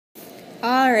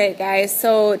Alright guys,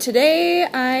 so today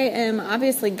I am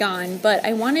obviously gone, but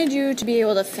I wanted you to be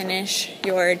able to finish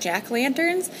your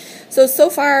jack-o'-lanterns. So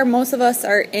far most of us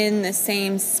are in the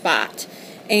same spot.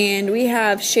 And we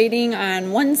have shading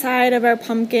on one side of our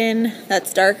pumpkin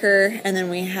that's darker, and then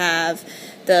we have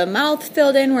the mouth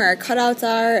filled in where our cutouts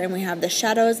are, and we have the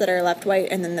shadows that are left white,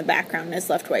 and then the background is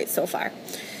left white so far.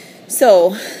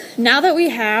 So now that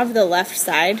we have the left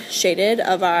side shaded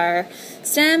of our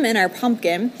stem and our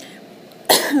pumpkin,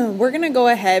 we're going to go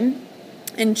ahead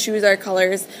and choose our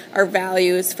colors, our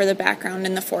values for the background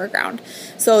and the foreground.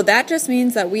 So that just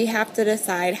means that we have to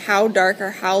decide how dark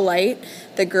or how light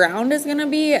the ground is going to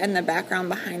be and the background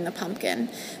behind the pumpkin.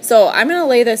 So I'm going to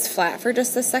lay this flat for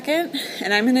just a second,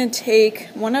 and I'm going to take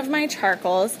one of my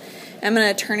charcoals. I'm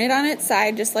going to turn it on its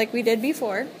side just like we did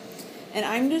before, and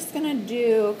I'm just going to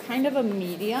do kind of a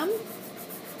medium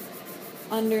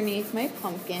underneath my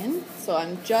pumpkin. So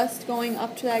I'm just going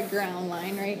up to that ground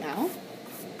line right now.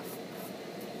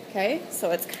 Okay,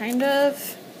 so it's kind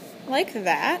of like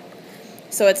that.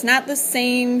 So it's not the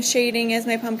same shading as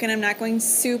my pumpkin. I'm not going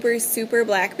super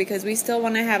black because we still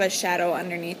want to have a shadow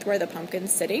underneath where the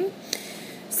pumpkin's sitting.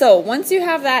 So once you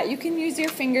have that, you can use your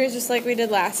fingers just like we did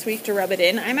last week to rub it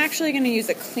in. I'm actually going to use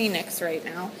a Kleenex right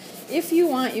now. If you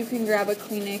want, you can grab a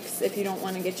Kleenex if you don't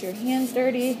want to get your hands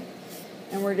dirty.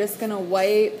 And we're just going to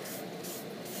wipe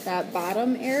that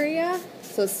bottom area.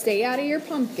 So stay out of your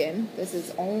pumpkin. This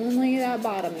is only that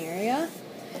bottom area.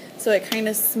 So it kind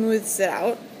of smooths it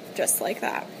out just like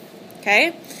that.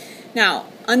 Okay? Now,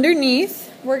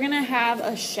 underneath, we're going to have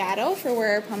a shadow for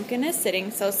where our pumpkin is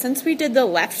sitting. So since we did the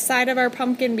left side of our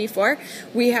pumpkin before,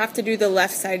 we have to do the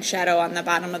left side shadow on the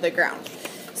bottom of the ground.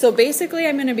 So basically,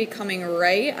 I'm going to be coming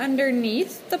right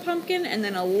underneath the pumpkin and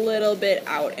then a little bit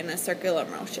out in a circular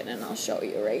motion, and I'll show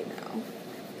you right now.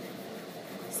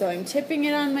 So I'm tipping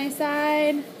it on my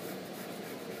side,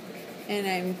 and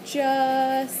I'm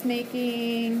just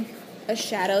making a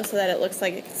shadow so that it looks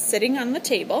like it's sitting on the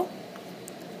table,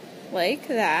 like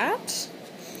that.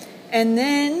 And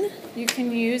then you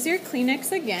can use your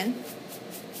Kleenex again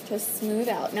to smooth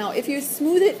out. Now, if you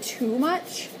smooth it too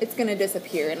much, it's going to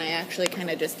disappear, and I actually kind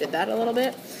of just did that a little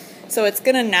bit. So it's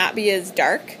going to not be as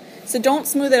dark. So don't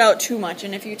smooth it out too much,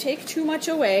 and if you take too much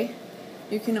away,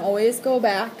 you can always go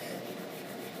back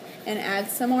and add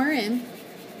some more in.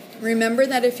 Remember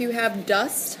that if you have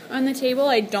dust on the table,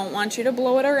 I don't want you to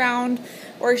blow it around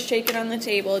or shake it on the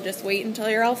table. Just wait until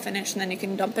you're all finished, and then you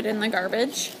can dump it in the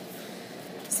garbage.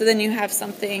 So then you have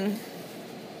something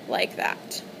like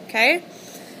that, okay?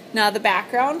 Now the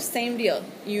background, same deal.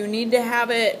 You need to have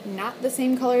it not the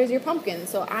same color as your pumpkin.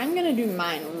 So I'm going to do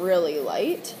mine really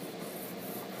light.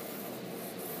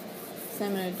 So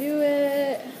I'm going to do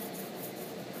it.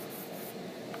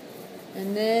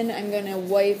 And then I'm going to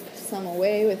wipe some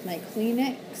away with my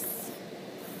Kleenex.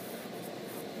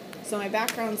 So my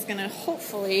background's going to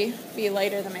hopefully be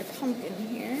lighter than my pumpkin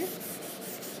here.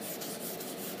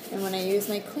 And when I use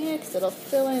my Kleenex, it'll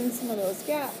fill in some of those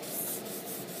gaps.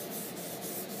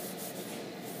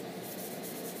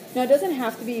 Now, it doesn't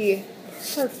have to be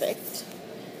perfect,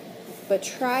 but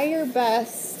try your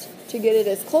best to get it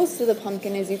as close to the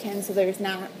pumpkin as you can so there's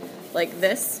not, like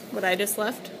this, what I just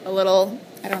left, a little,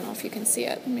 I don't know if you can see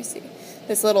it, let me see,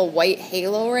 this little white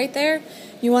halo right there.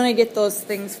 You want to get those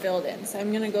things filled in. So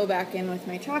I'm going to go back in with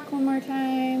my chalk one more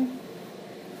time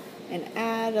and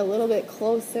add a little bit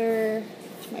closer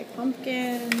to my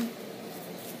pumpkin.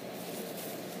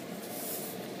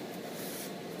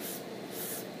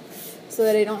 So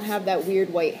that I don't have that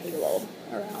weird white halo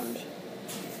around.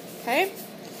 Okay?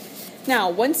 Now,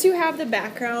 once you have the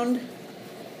background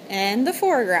and the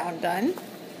foreground done,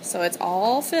 so it's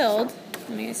all filled,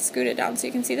 let me scoot it down so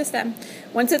you can see the stem.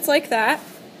 Once it's like that,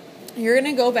 you're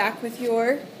going to go back with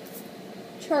your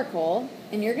charcoal,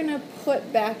 and you're going to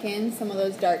put back in some of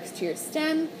those darks to your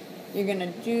stem. You're going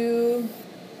to do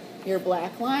your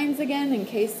black lines again in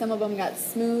case some of them got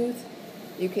smooth.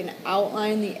 You can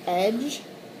outline the edge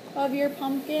of your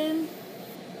pumpkin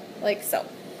like so.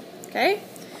 Okay?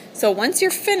 So once you're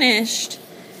finished,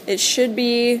 it should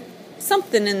be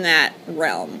something in that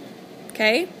realm.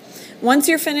 Okay? Once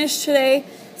you're finished today,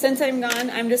 since I'm gone,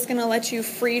 I'm just going to let you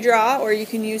free draw, or you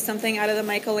can use something out of the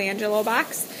Michelangelo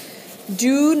box.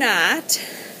 Do not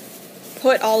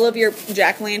put all of your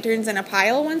jack-o'-lanterns in a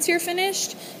pile once you're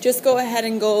finished. Just go ahead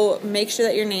and go make sure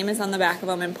that your name is on the back of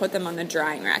them and put them on the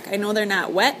drying rack. I know they're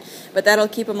not wet, but that'll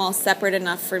keep them all separate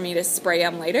enough for me to spray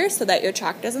them later so that your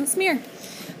chalk doesn't smear.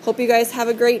 Hope you guys have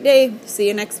a great day. See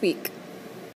you next week.